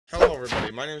Hello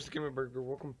everybody, my name is the Burger.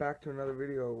 Welcome back to another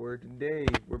video where today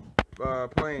we're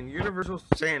playing Universal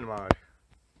Sand Mod.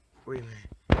 Wait a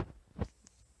minute.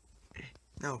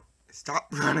 No, stop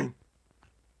running.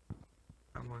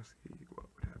 I want to see what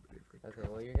would happen if I... Okay,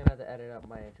 well you're gonna have to edit out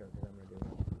my intro because I'm gonna do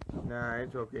it. Nah,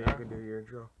 it's okay. Huh? You can do your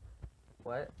intro.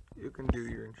 What? You can do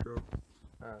your intro.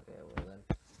 Okay, well then.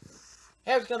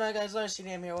 Hey, what's going on guys?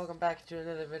 LarsTDM here. Welcome back to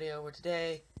another video where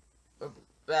today we're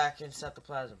back in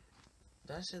Plasm.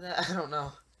 Did I say that? I don't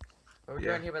know. But we're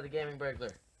joined here by the Gaming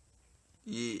Burglar.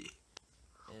 Yeah.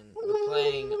 And we're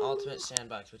playing Ultimate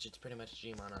Sandbox, which is pretty much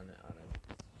Gmon on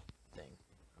a thing.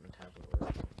 On a tablet.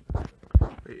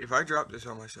 Wait, if I drop this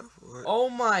on myself, what? Oh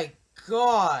my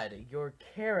god! Your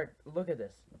character. Look at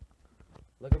this.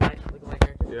 Look at my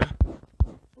character. Yeah.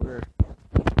 Where?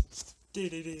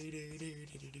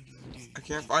 I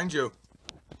can't find you.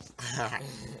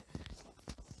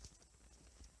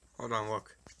 Hold on,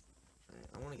 look.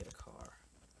 I want to get a car.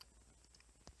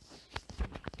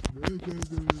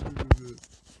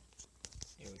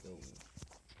 Here we go.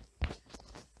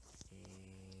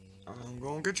 I'm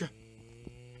gonna get you.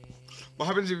 What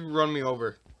happens if you run me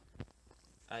over?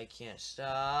 I can't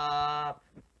stop.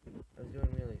 I was doing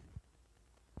really.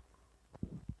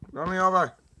 Run me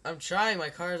over. I'm trying. My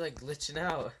car's like glitching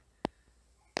out.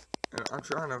 And I'm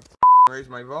trying to raise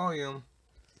my volume.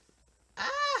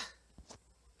 Ah!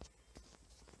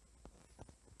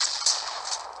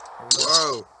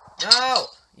 Whoa. No!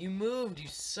 You moved. You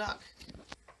suck.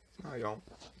 No, I don't.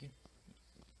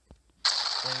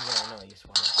 Oh, yeah, no, you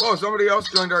swung. Whoa, somebody else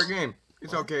joined our game.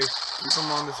 It's okay. Keep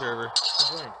them on the server.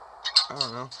 Who joined? I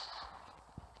don't know.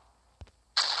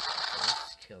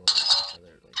 Let's kill each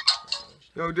other. Like,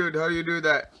 Yo, dude, how do you do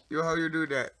that? Yo, how you do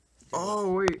that?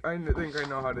 Oh, wait. I think I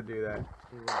know how to do that.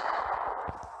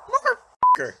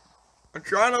 Motherfucker. I'm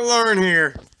trying to learn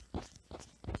here.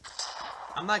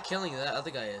 I'm not killing you. That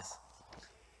other guy is.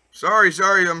 Sorry.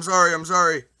 I'm sorry.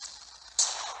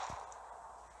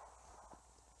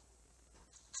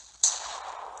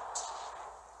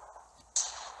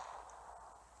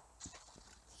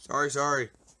 Sorry.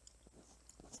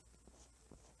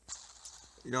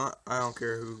 You know what? I don't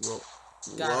care who will.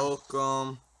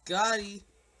 Welcome. Gotti.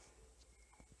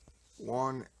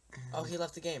 One. Oh, he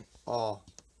left the game. All.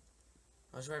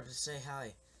 I was ready to say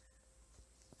hi.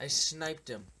 I sniped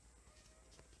him.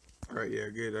 Alright, yeah,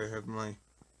 good. I have my...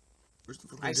 Where's the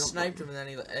fucking I jump sniped button? him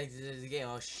and then he exited the game.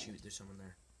 Oh shoot, there's someone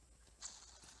there.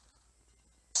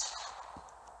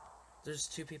 There's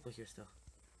two people here still.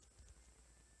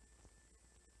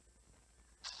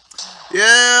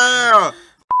 Yeah!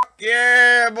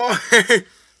 Yeah, boy!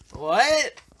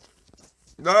 What?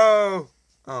 No!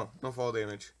 Oh, no fall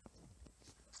damage.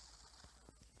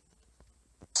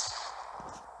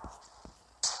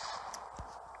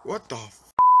 What the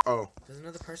f? Oh. There's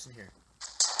another person here.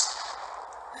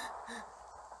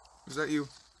 Is that you?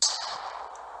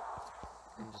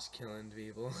 I'm just killing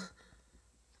people.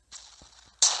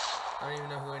 I don't even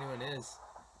know who anyone is.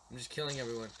 I'm just killing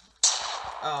everyone.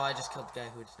 Oh, I just killed the guy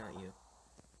who is not you.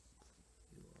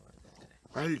 You are that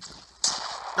guy. Hey.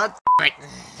 God damn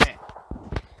it.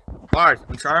 Lars,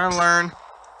 I'm trying to learn.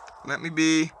 Let me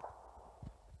be.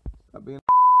 Stop being.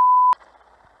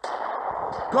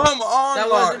 Come on, That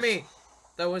Lars. wasn't me.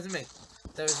 That wasn't me.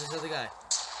 That was this other guy.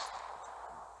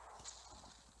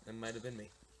 That might have been me.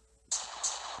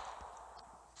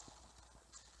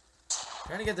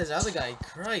 Trying to get this other guy.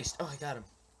 Christ. Oh, I got him.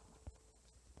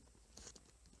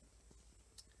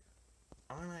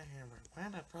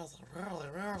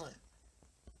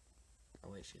 Oh,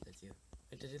 wait, shoot, that's you.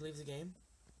 Wait, did he leave the game?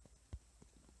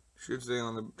 Should stay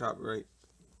on the top right.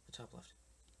 The top left.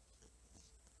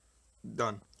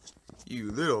 Done.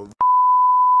 You little.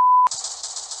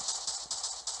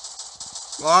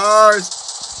 Lars!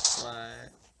 What?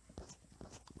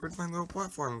 Where'd my little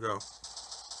platform go?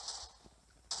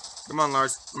 Come on,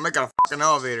 Lars. I'm making a fucking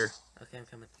elevator. Okay, I'm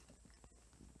coming.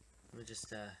 Let me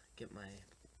just, get my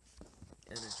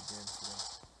energy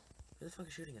dance. Who the fuck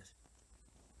is shooting us?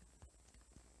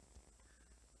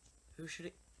 Who's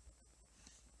shooting?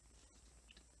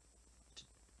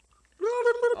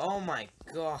 Oh my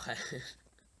god.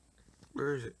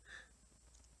 Where is it?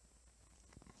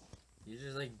 You're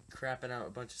just like crapping out a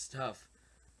bunch of stuff.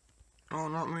 Oh,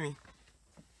 not me.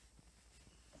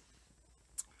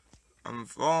 I'm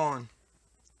falling.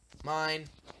 Mine.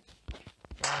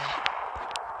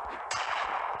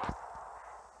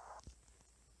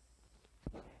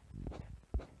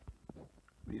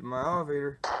 Need my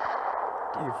elevator.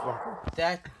 You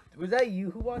fucker. Was that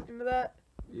you who walked into that?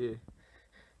 Yeah.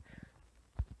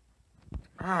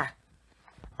 Ah.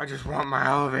 I just want my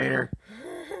elevator.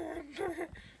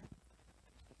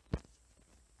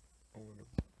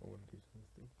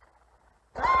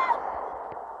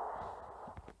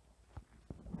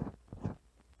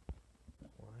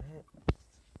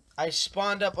 I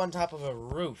spawned up on top of a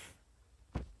roof.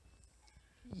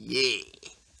 Yeah.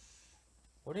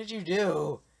 What did you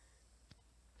do?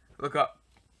 Look up.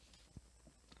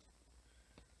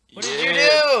 What did you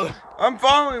do? I'm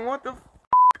following. What the f?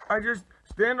 I just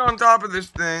stand on top of this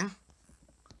thing.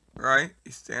 Right?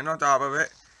 You stand on top of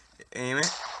it. You aim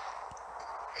it.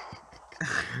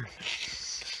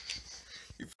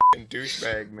 You f***ing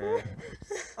douchebag, man.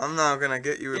 I'm not gonna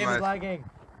get you with my... lagging.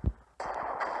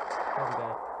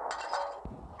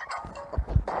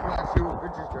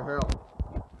 It's just a hell.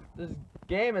 This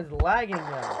game is lagging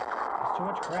now. There's too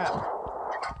much crap.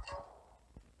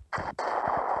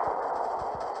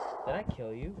 Did I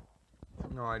kill you?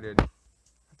 No, I did. I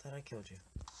thought I killed you.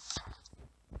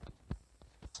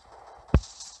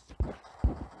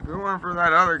 If it weren't for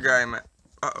that other guy, man.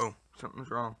 Uh-oh. Something's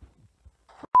wrong.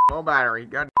 Low battery.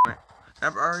 God damn it.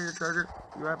 Have your charger?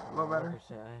 You have low battery?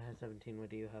 I have 17. What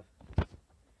do you have?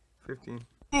 15.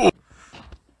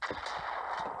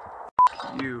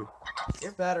 You.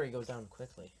 Your battery goes down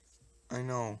quickly. I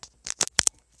know.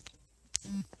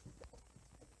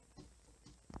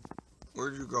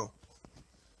 Where'd you go?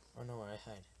 I don't know where I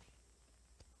hide.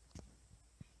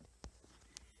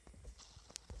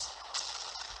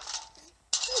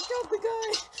 I killed the guy!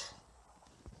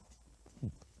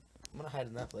 I'm gonna hide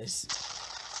in that place.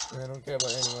 I don't care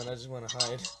about anyone, I just wanna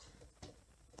hide.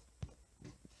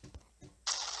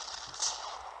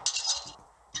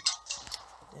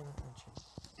 Damn it,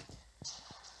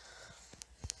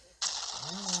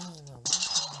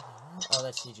 oh,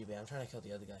 that's CGB. I'm trying to kill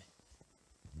the other guy.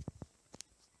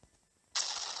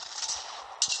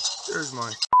 There's my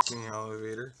f***ing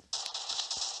elevator.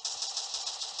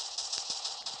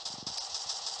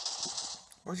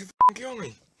 Why'd you f***ing kill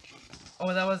me?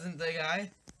 Oh, that wasn't the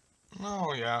guy?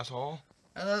 No, you asshole.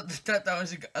 I thought that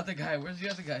was the other guy. Where's the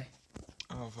other guy?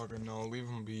 I don't fucking know. Leave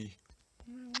him be.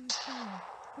 He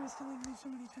was killing me so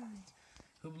many times.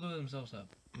 Who blew themselves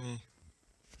up? Me.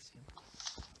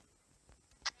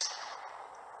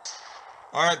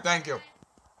 Alright, thank you.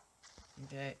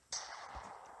 Okay.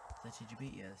 That's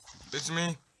CGB? Yeah, that's CGB. It's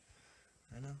me.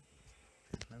 I know.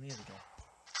 I'm the other guy.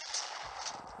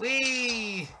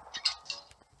 Whee!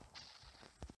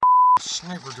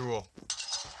 Sniper duel.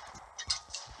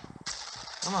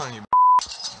 Come on, you.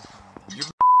 You.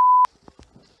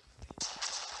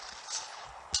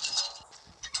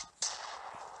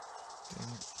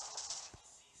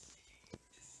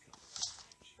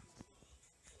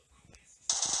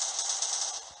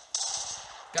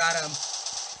 Got him.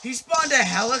 He spawned a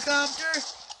helicopter?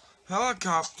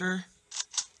 Helicopter?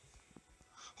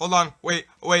 Hold on. Wait.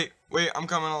 I'm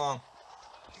coming along.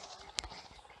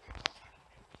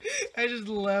 I just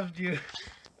left you.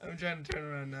 I'm trying to turn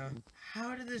around now.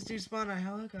 How did this dude spawn a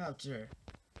helicopter?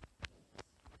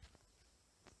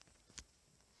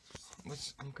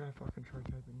 I'm gonna fucking try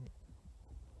typing it.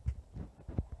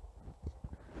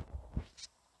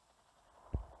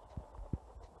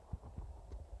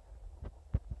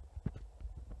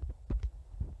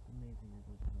 Amazing that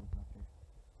there's a helicopter.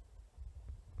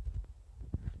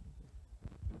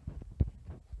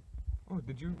 Oh,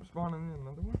 did you spawn in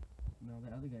another one? No,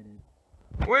 the other guy did.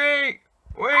 Wait!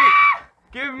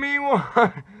 Give me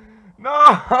one!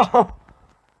 No!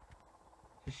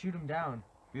 Just shoot him down.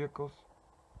 Vehicles.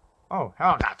 Oh,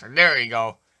 helicopter. There you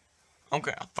go.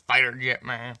 Okay, a fighter jet,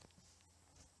 man.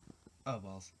 Oh,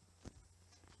 balls.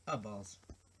 Oh, balls.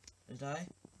 Did I?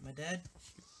 Am I dead?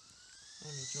 Oh,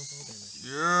 no, jump over there.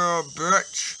 Yeah,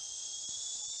 bitch.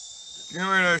 Give me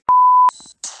that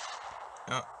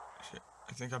Oh, shit.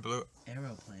 I think I blew it.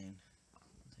 Aeroplane.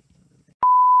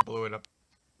 Blew it up.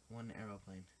 One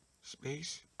aeroplane.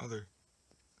 Space? Other.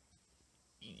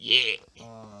 Yeah.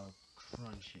 Oh,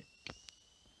 crunch it.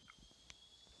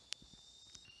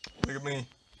 Look at me.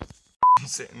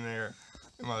 Sitting there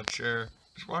in my chair.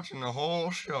 Just watching the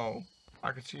whole show.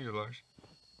 I can see you, Lars.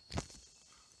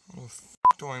 How the f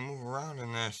do I move around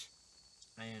in this?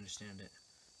 I understand it.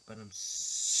 But I'm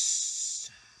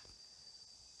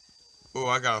Oh,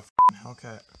 I got a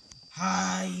Hellcat.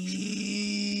 Hi.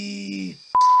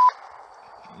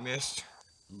 Missed.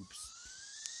 Oops.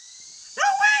 No,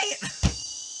 wait!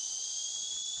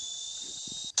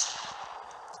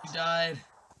 You died.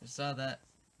 I saw that.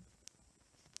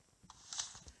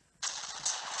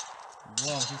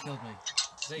 Whoa, who killed me?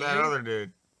 Is that That you? other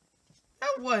dude.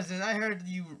 That wasn't. I heard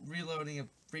you reloading a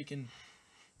freaking...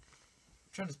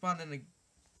 trying to spawn in a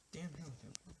damn helicopter.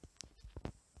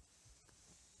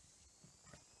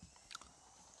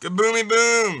 Kaboomy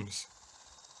booms!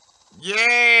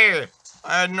 Yeah!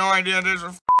 I had no idea this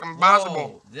was fucking possible.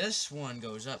 Whoa, this one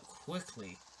goes up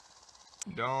quickly.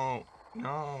 Don't.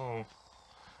 No.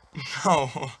 No.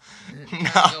 No.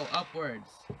 Go upwards.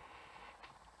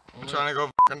 I'm trying to go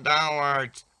fucking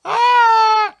downwards.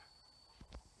 Ah!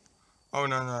 Oh,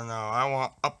 no. I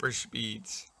want upper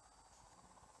speeds.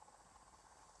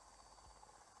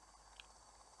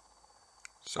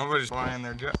 Somebody's flying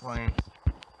their jet plane.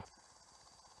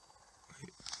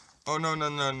 Oh,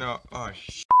 no. Oh,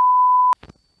 shit.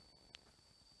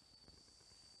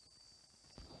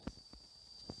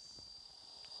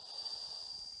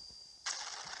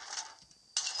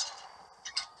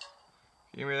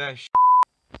 Give me that shit.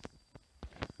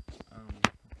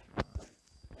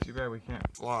 Too bad we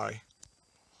can't fly.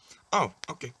 Oh,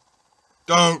 okay.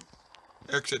 Don't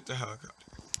exit the helicopter.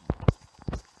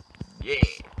 Yeah.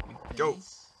 Go.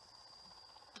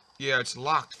 Yeah, it's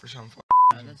locked for some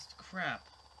reason. That's crap.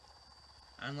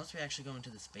 Unless we actually go into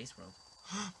the space world.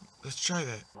 Let's try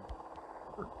that.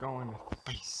 We're going to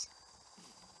space.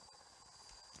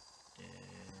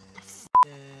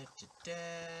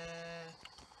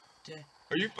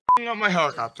 Are you f***ing up my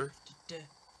helicopter?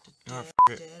 No, f***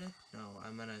 it. No,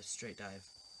 I'm on a straight dive.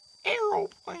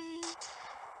 Aeroplane.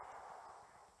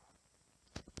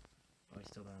 Oh, he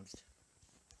still bounced.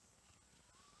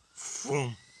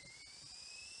 Boom.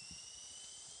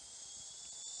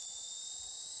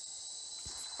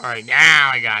 Alright,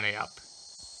 now I got it up.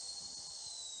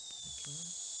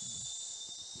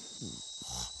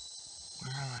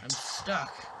 Where am I? I'm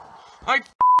stuck. I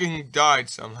f***ing died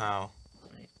somehow.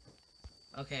 Right.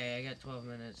 Okay, I got 12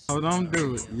 minutes. Oh, don't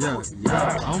do it. Yeah.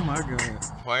 Oh my god.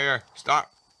 Player,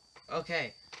 stop.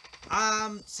 Okay.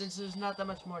 Since there's not that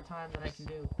much more time that I can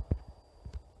do,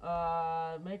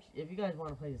 if you guys want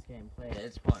to play this game, play it.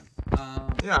 It's fun.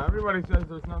 Yeah, everybody says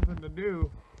there's nothing to do.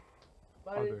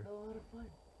 But it's a lot of fun.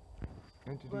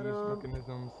 Introduce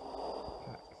mechanisms.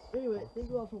 Anyway, thank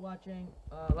you all for watching.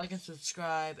 Like and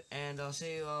subscribe, and I'll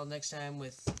see you all next time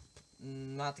with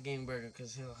not the Game Burger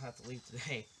because he'll have to leave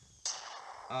today.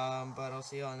 But I'll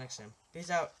see you all next time.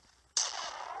 Peace out.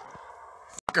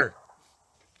 Fucker.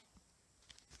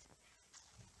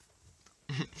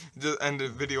 And the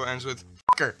video ends with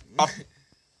fucker up.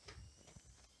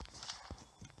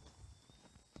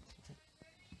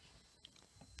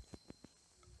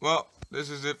 Well, this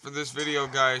is it for this video,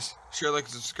 guys. Share, like,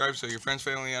 and subscribe so your friends,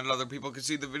 family, and other people can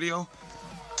see the video.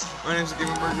 My name is Game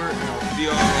Burger, and I'll see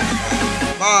y'all.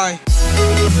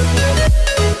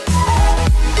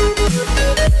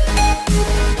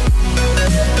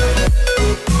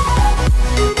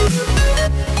 Bye.